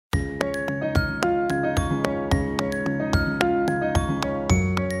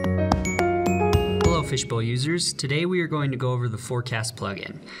Fishbowl users. Today we are going to go over the Forecast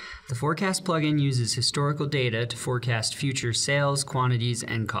plugin. The Forecast plugin uses historical data to forecast future sales, quantities,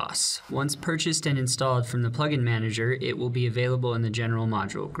 and costs. Once purchased and installed from the plugin manager, it will be available in the general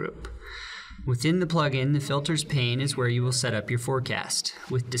module group. Within the plugin, the Filters pane is where you will set up your forecast.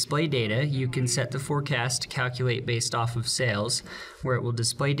 With Display Data, you can set the forecast to calculate based off of sales, where it will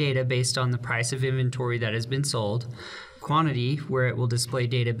display data based on the price of inventory that has been sold. Quantity, where it will display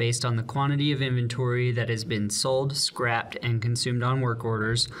data based on the quantity of inventory that has been sold, scrapped, and consumed on work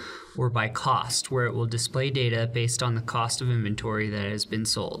orders, or by cost, where it will display data based on the cost of inventory that has been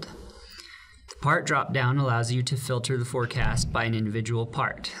sold. The part drop-down allows you to filter the forecast by an individual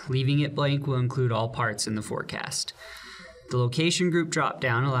part. Leaving it blank will include all parts in the forecast. The location group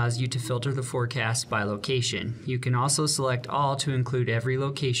drop-down allows you to filter the forecast by location. You can also select all to include every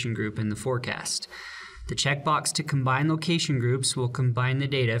location group in the forecast. The checkbox to combine location groups will combine the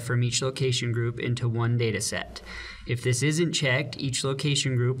data from each location group into one dataset. If this isn't checked, each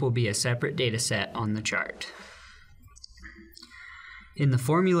location group will be a separate dataset on the chart. In the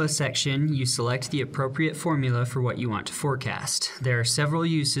Formula section, you select the appropriate formula for what you want to forecast. There are several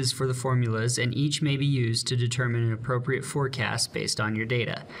uses for the formulas, and each may be used to determine an appropriate forecast based on your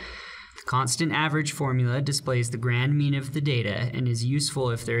data. The constant average formula displays the grand mean of the data and is useful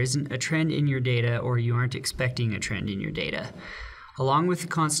if there isn't a trend in your data or you aren't expecting a trend in your data. Along with the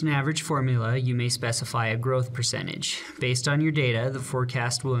constant average formula, you may specify a growth percentage. Based on your data, the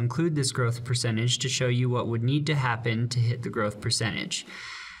forecast will include this growth percentage to show you what would need to happen to hit the growth percentage.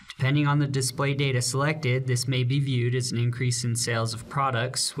 Depending on the display data selected, this may be viewed as an increase in sales of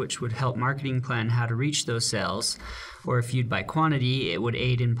products, which would help marketing plan how to reach those sales, or if viewed by quantity, it would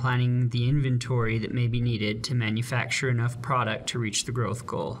aid in planning the inventory that may be needed to manufacture enough product to reach the growth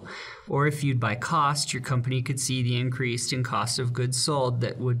goal. Or if viewed by cost, your company could see the increase in cost of goods sold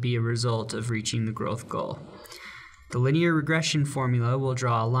that would be a result of reaching the growth goal. The linear regression formula will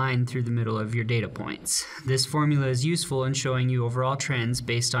draw a line through the middle of your data points. This formula is useful in showing you overall trends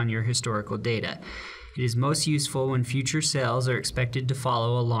based on your historical data. It is most useful when future sales are expected to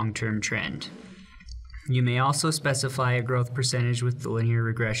follow a long-term trend. You may also specify a growth percentage with the linear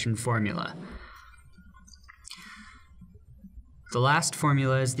regression formula. The last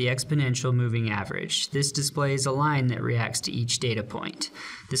formula is the exponential moving average. This displays a line that reacts to each data point.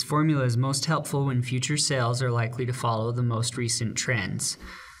 This formula is most helpful when future sales are likely to follow the most recent trends.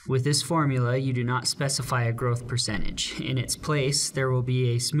 With this formula, you do not specify a growth percentage. In its place, there will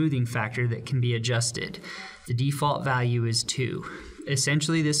be a smoothing factor that can be adjusted. The default value is 2.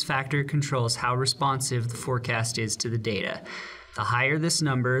 Essentially, this factor controls how responsive the forecast is to the data. The higher this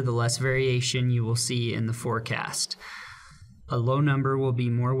number, the less variation you will see in the forecast. A low number will be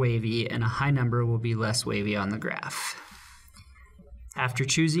more wavy, and a high number will be less wavy on the graph. After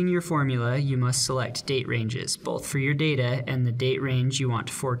choosing your formula, you must select date ranges, both for your data and the date range you want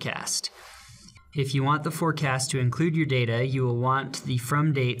to forecast. If you want the forecast to include your data, you will want the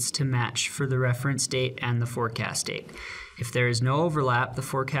from dates to match for the reference date and the forecast date. If there is no overlap, the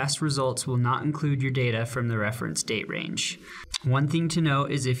forecast results will not include your data from the reference date range. One thing to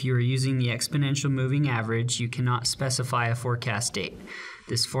note is if you are using the exponential moving average, you cannot specify a forecast date.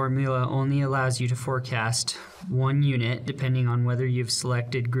 This formula only allows you to forecast one unit depending on whether you've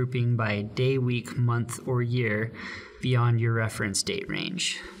selected grouping by day, week, month, or year beyond your reference date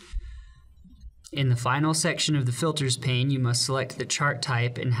range. In the final section of the Filters pane, you must select the chart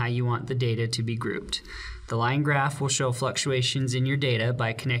type and how you want the data to be grouped. The line graph will show fluctuations in your data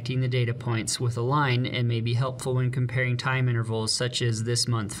by connecting the data points with a line and may be helpful when comparing time intervals such as this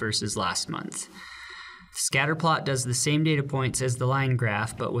month versus last month. The scatter plot does the same data points as the line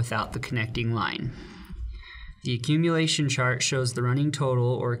graph but without the connecting line. The Accumulation Chart shows the running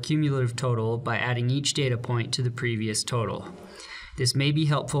total or cumulative total by adding each data point to the previous total. This may be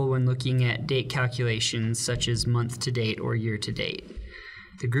helpful when looking at date calculations such as month to date or year to date.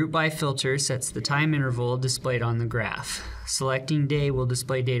 The Group By filter sets the time interval displayed on the graph. Selecting day will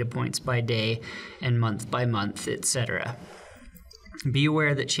display data points by day and month by month, etc. Be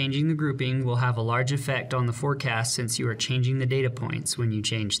aware that changing the grouping will have a large effect on the forecast since you are changing the data points when you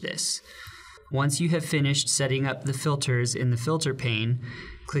change this. Once you have finished setting up the filters in the Filter pane,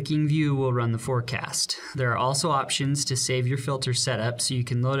 clicking View will run the forecast. There are also options to save your filter setup so you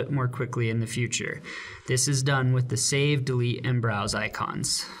can load it more quickly in the future. This is done with the Save, Delete, and Browse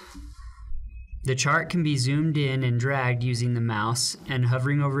icons. The chart can be zoomed in and dragged using the mouse, and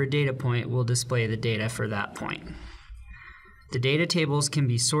hovering over a data point will display the data for that point. The data tables can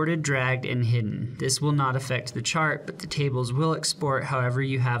be sorted, dragged, and hidden. This will not affect the chart, but the tables will export however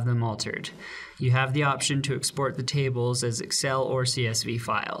you have them altered. You have the option to export the tables as Excel or CSV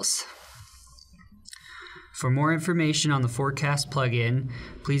files. For more information on the Forecast plugin,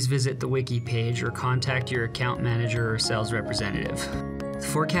 please visit the wiki page or contact your account manager or sales representative. The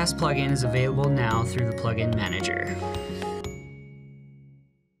Forecast plugin is available now through the plugin manager.